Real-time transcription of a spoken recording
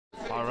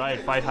All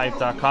right,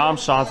 FightHype.com.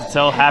 Sean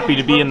Sattel, happy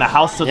to be in the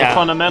house of the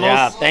fundamentals.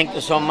 Yeah, thank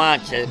you so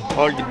much.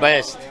 All the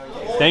best.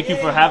 Thank you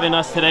for having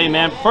us today,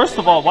 man. First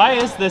of all, why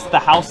is this the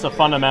house of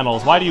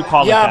fundamentals? Why do you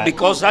call it that? Yeah,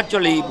 because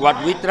actually what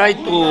we try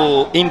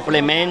to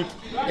implement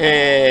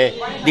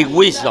the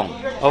wisdom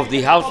of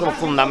the house of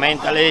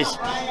fundamentals.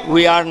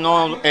 We are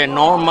not a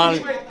normal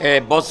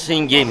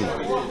boxing gym.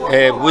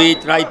 We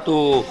try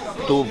to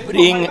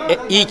bring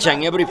each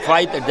and every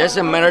fighter,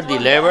 doesn't matter the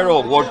level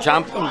or world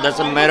champion,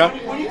 doesn't matter,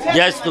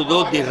 just to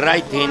do the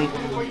right thing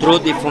through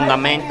the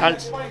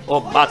fundamentals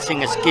of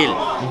boxing skill.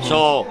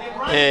 So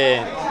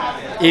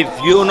if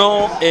you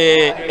know,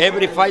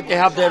 every fighter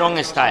have their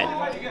own style.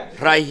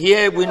 Right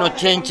here, we not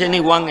change any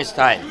one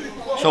style.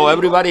 So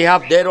everybody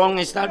have their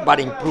own style, but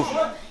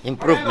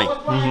improvement.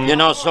 You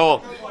know,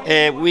 so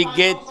we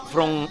get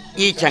from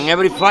each and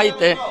every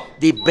fighter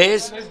the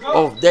best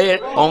of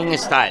their own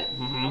style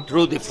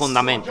through the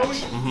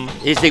fundamentals.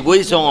 It's the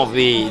wisdom of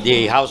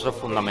the house of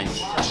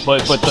fundamentals.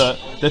 But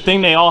the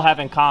thing they all have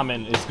in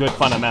common is good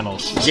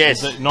fundamentals.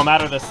 Yes. No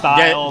matter the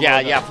style.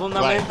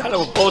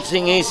 Fundamental of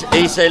boxing is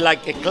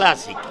like a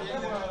classic.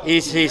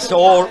 It's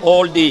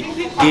all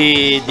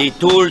the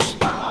tools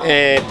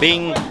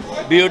being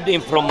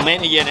building from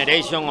many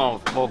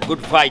generations of good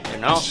fighters,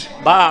 no?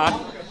 But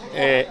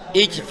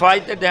each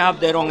fighter, they have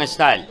their own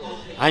style.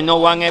 I know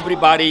one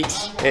everybody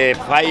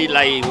fight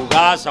like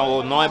Ugas,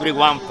 or not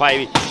everyone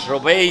fight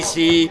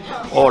Peasy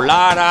or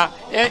Lara.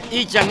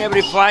 Each and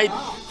every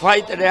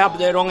fighter, they have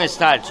their own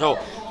style. So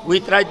we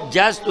try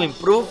just to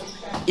improve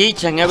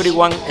each and every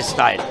one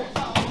style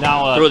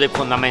now, through the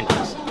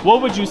fundamentals.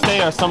 What would you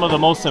say are some of the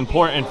most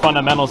important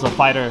fundamentals a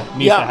fighter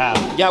needs to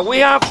have? Yeah, we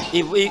have,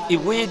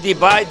 if we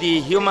divide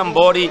the human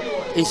body,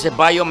 it's a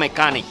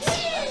biomechanics.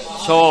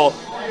 So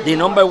the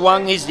number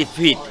one is the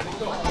feet.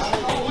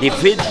 The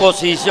feet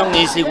position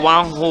is the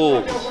one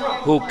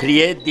who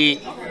create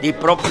the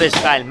proper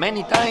style.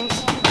 Many times,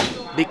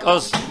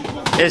 because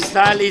a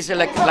style is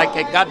like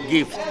a God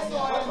gift.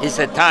 It's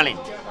a talent.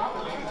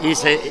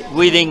 It's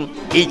within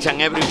each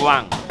and every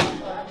one.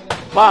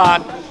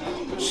 But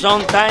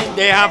sometimes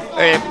they have,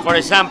 for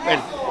example,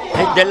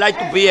 they like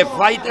to be a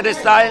fighter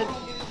style,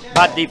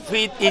 but the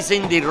feet is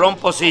in the wrong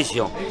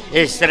position,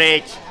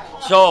 stretch.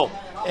 So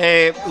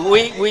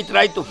we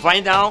try to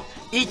find out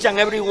each and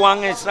every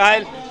one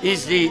style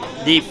is the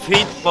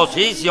feet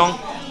position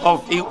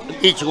of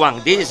each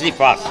one. This is the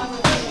first.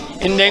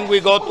 And then we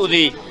go to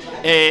the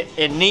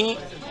knee,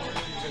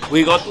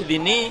 we go to the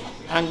knee,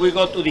 and we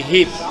go to the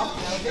hip.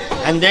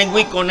 And then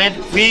we connect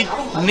feet,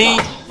 knee,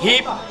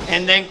 hip,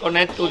 and then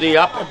connect to the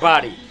upper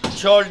body,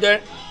 shoulder,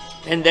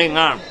 and then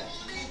arm.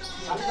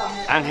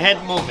 And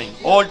head movement,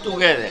 all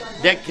together.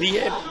 They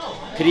create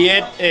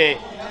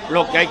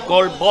what I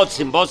call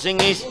boxing. Boxing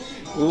is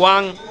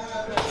one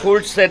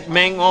full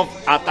segment of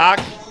attack,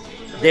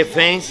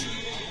 defense,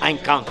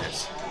 and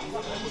counters.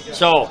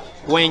 So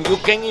when you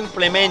can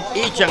implement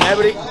each and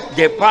every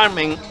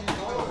department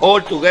all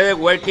together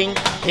working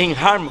in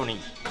harmony,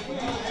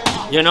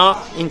 you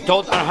know, in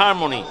total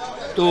harmony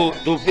to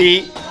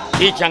be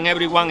each and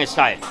every one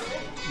style.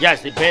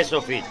 Just the best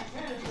of it.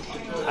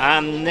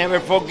 And never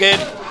forget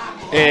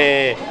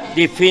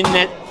the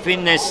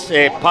fitness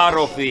part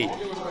of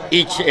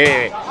each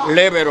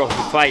level of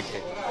the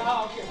fighter.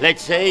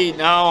 Let's say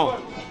now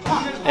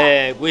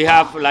we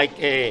have like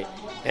a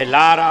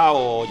Lara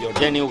or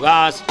Yordenis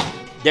Ugas.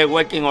 They're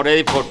working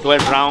already for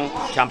 12 round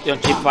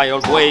championship fight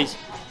always.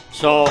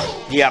 So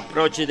the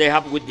approach they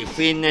have with the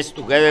fitness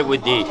together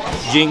with the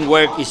gym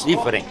work is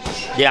different.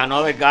 There are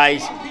other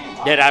guys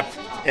that are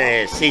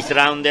 6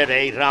 rounder,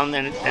 8 rounder,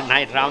 and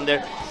 9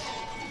 rounder.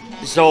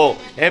 So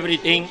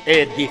everything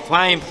is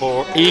defined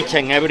for each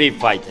and every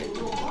fighter.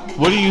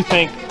 What do you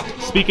think,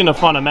 speaking of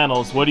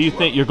fundamentals, what do you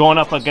think? You're going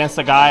up against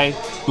a guy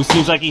who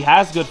seems like he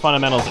has good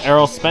fundamentals,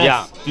 Errol Spence.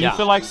 Yeah, do you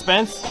feel like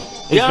Spence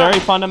is very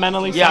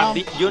fundamentally sound?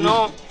 Yeah, you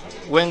know,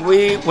 when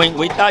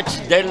we touch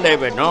that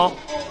level, no?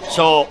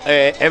 So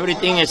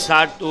everything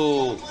starts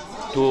to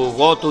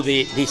go to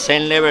the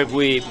same level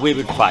we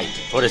will fight.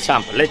 For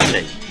example, let's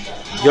say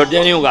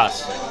Yordenis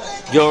Ugas.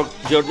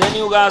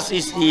 Yordenis Ugas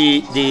is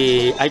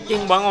the I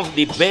think one of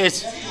the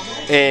best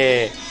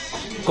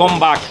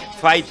comeback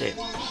fighter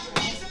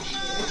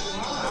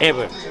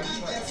ever.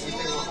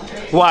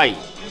 Why?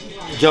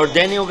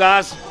 Yordenis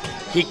Ugas,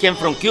 he came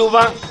from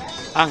Cuba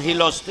and he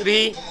lost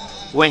 3.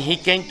 When he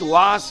came to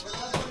us,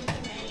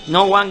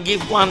 no one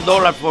gave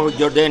 $1 for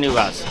Yordenis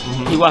Ugas.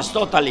 He was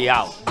totally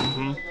out.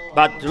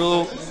 But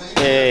through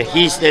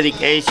his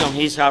dedication,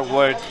 his hard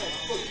work,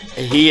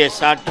 he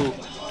started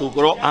to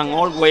grow and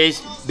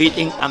always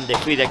beating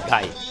undefeated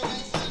guy.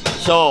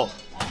 So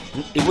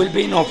it will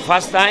be no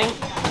first time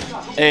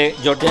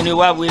Yordenis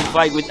Ugas will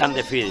fight with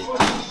undefeated,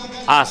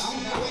 as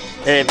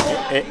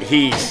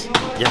he is,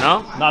 you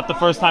know? Not the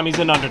first time he's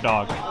an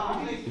underdog.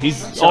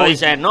 So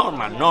it's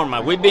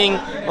normal. We've been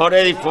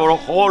already for a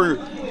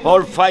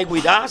whole fight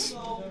with us,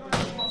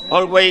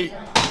 always,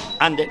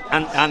 and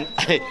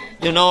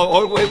you know,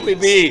 always we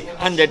be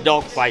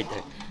underdog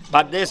fighter.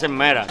 But doesn't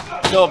matter.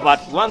 So, but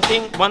one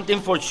thing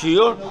for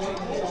sure,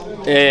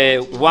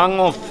 one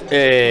of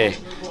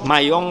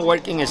my own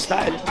working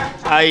style,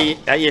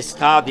 I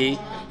study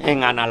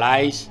and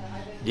analyze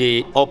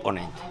the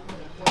opponent.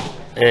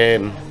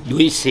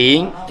 We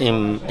see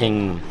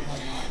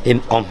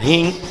on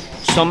him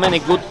so many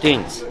good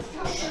things,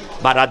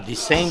 but at the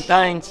same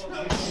time,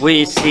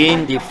 we see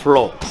the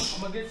flaw.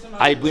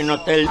 I will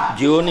not tell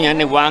you ni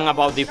anyone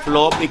about the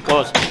flaw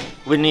because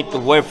we need to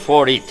work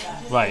for it.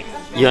 Right.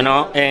 You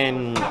know,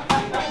 and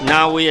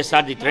now we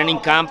start the training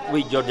camp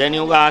with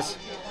Yordenis Ugas.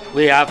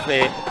 We have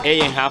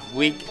 8.5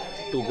 weeks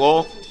to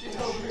go,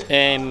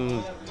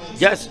 and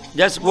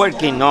just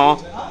working. No,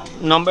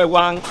 number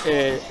one,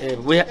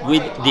 we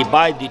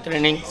divide the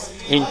training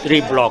in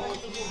 3 blocks.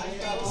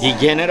 The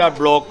general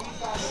block,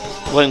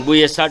 when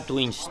we start to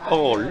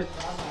install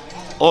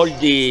all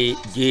the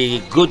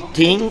good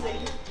thing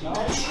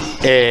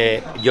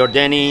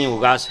Yordenis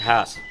Ugas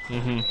has,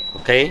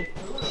 okay,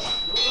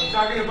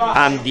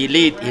 and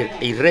delete,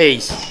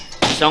 erase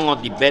some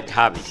of the bad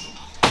habits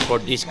for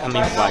this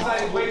coming fight.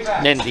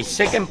 Then the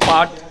second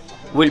part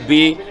will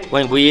be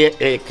when we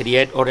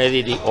create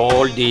already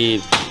all the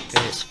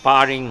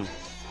sparring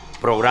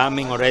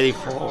programming already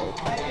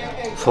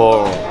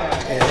for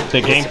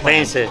the game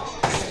plan.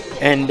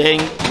 And then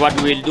what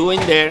we'll do in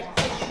there,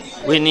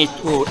 we need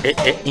to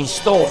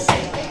install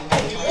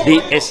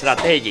the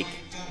strategic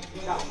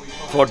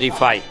for the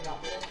fight.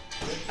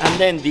 And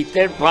then the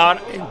third part,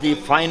 the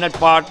final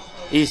part,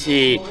 is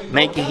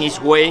making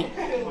his way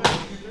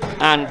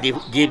and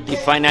give the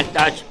final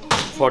touch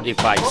for the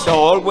fight. So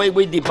always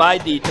we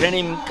divide the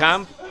training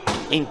camp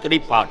in 3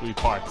 parts.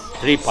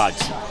 3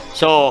 parts.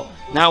 So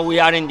now we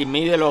are in the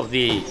middle of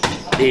the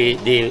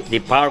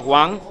part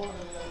 1.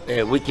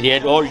 We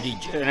create all the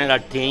general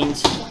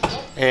things,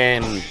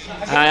 and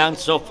I am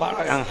so far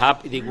I'm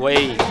happy the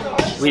way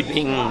we've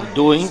been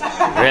doing.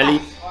 Really,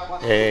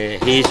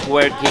 he's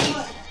working.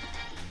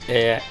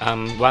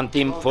 And one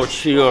thing for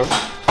sure,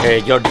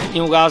 Yordenis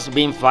Ugas has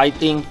been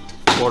fighting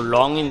for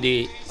long in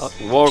the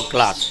world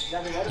class,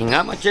 in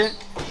amateur,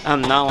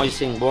 and now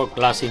he's in world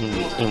class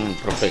in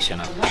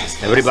professional.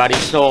 Everybody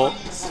saw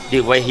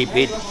the way he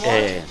beat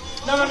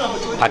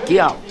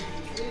Pacquiao.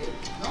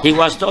 He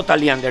was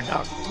totally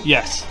underdog.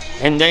 Yes.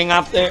 And then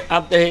after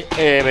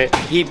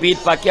he beat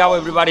Pacquiao,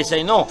 everybody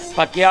say no,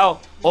 Pacquiao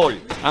all.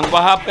 And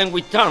what happened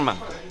with Thurman?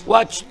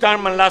 Watch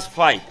Thurman last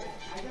fight.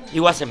 It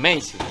was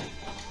amazing.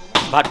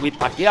 But with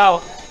Pacquiao,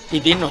 he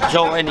did not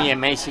show any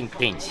amazing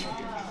things.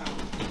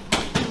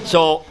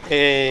 So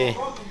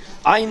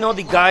I know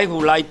the guy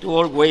who like to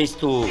always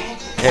to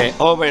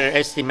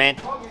overestimate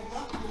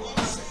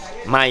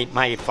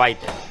my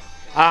fighter.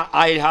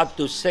 I have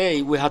to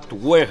say we have to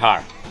work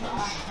hard.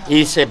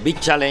 It's a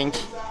big challenge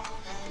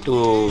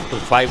to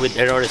fight with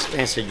Errol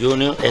Spence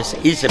Jr.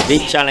 It's a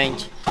big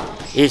challenge.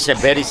 It's a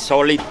very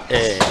solid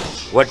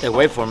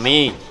welterweight for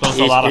me. Those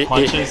a lot of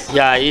punches.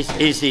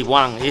 It's the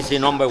one. It's the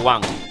number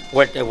 1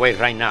 welterweight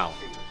right now.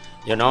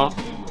 You know,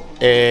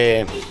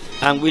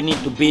 and we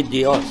need to beat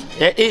the odds.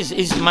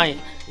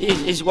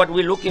 It's what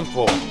we're looking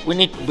for. We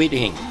need to beat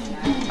him,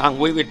 and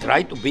we will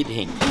try to beat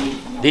him.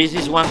 This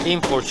is one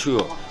thing for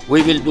sure.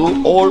 We will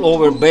do all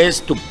our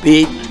best to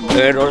beat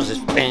Errol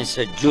Spence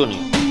Jr.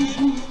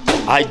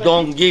 I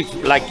don't give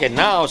like a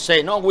now,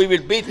 say, no, we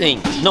will beat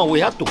him. No, we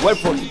have to work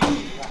for it.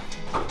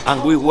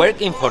 And we're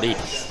working for it.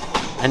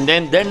 And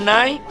then that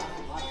night,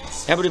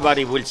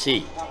 everybody will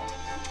see.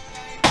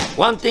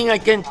 One thing I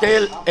can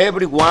tell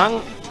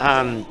everyone,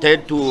 and tell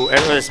to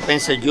Errol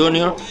Spence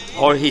Jr.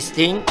 or his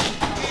team,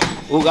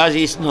 Ugas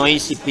is no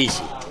easy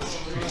peasy.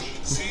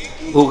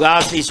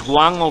 Ugas is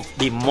one of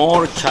the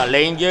more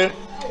challenger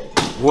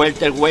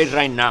welterweight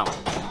right now.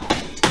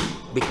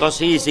 Because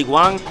he is the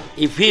one,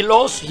 if he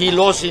lost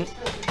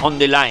on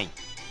the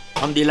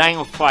line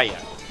of fire.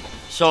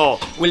 So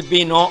will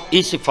be no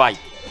easy fight.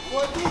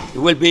 It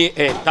will be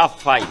a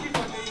tough fight.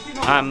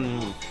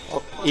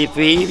 If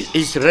he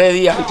is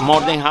ready, I'm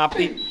more than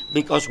happy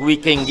because we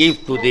can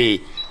give to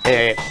the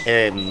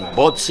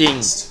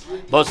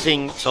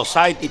boxing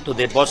society, to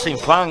the boxing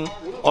fan,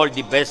 all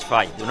the best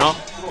fight. You know,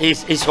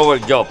 it's our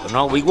job. You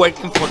know, we're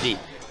working for the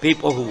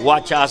people who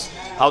watch us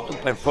how to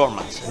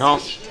performance. You know,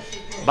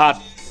 but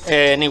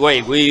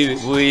anyway,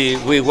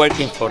 we're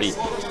working for it.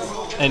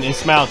 And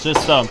Ismael,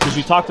 just because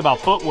we talked about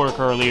footwork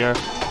earlier,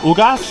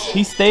 Ugas,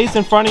 he stays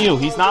in front of you.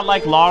 He's not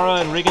like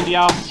Lara and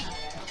Rigondeaux.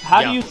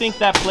 How do you think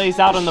that plays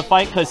out in the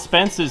fight? Because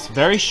Spence is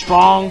very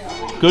strong,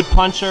 good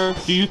puncher.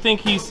 Do you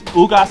think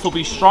Ugas will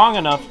be strong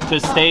enough to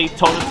stay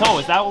toe-to-toe?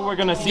 Is that what we're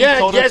going to see,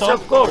 toe-to-toe? Yes,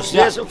 of course.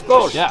 Yeah. Yes, of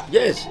course. Yeah.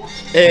 Yes.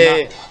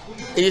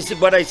 It's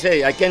what I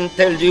say. I can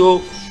tell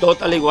you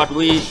totally what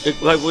we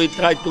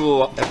try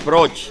to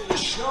approach.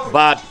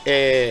 But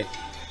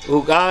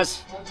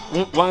Ugas,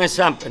 one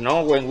example,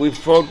 no? When we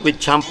fought with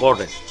Champ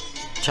Porter.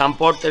 Champ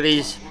Porter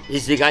is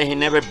the guy he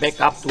never back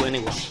up to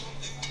anyone.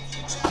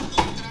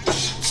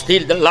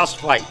 Still the last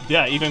fight.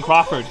 Yeah, even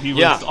Crawford, he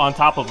was on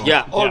top of him.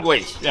 Yeah,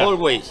 always.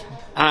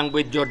 And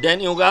with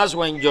Yordenis Ugas,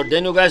 when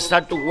Yordenis Ugas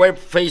started to work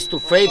face to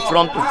face,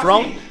 front to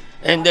front,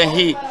 and then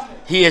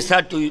he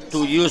started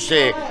to use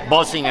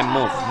boxing and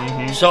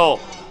move. So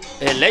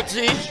let's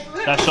see.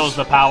 That shows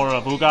the power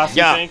of Ugas,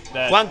 Yeah. you think?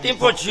 That One thing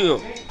for sure,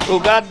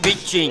 Ugas big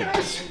chin,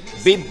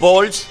 big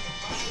balls,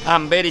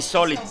 and very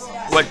solid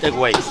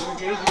welterweight.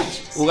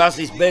 Ugas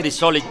is very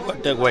solid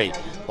welterweight.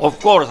 Of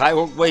course, I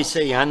always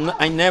say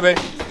I never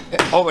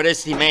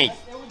overestimate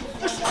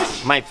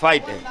my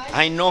fighter.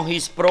 I know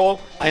he's pro,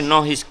 I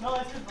know he's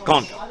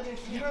contra.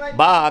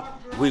 But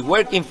we're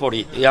working for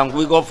it, and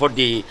we go for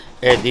the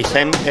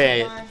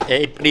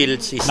April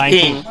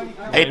 16,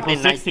 April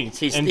 16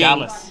 in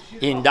Dallas.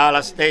 In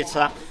Dallas,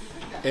 Texas,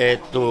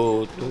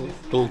 to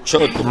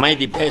make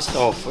the best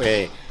of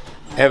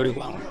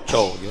everyone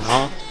show, you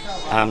know.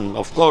 And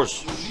of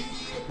course,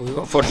 we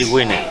go for the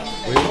winner.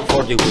 We go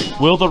for the winner.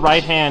 Will the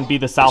right hand be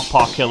the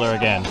southpaw killer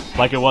again,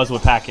 like it was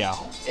with Pacquiao?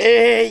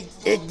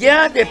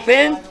 Yeah,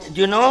 depend.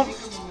 You know,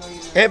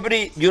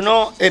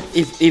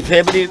 if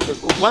every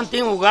one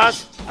thing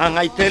Ugas, and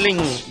I telling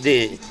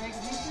the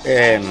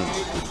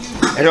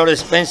Errol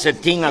Spence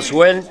team as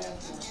well,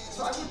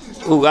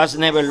 Ugas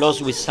never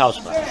lost with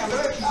southpaw.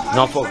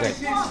 Don't forget.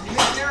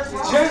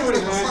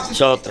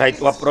 So try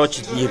to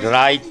approach the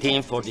right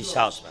team for the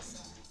southpaw.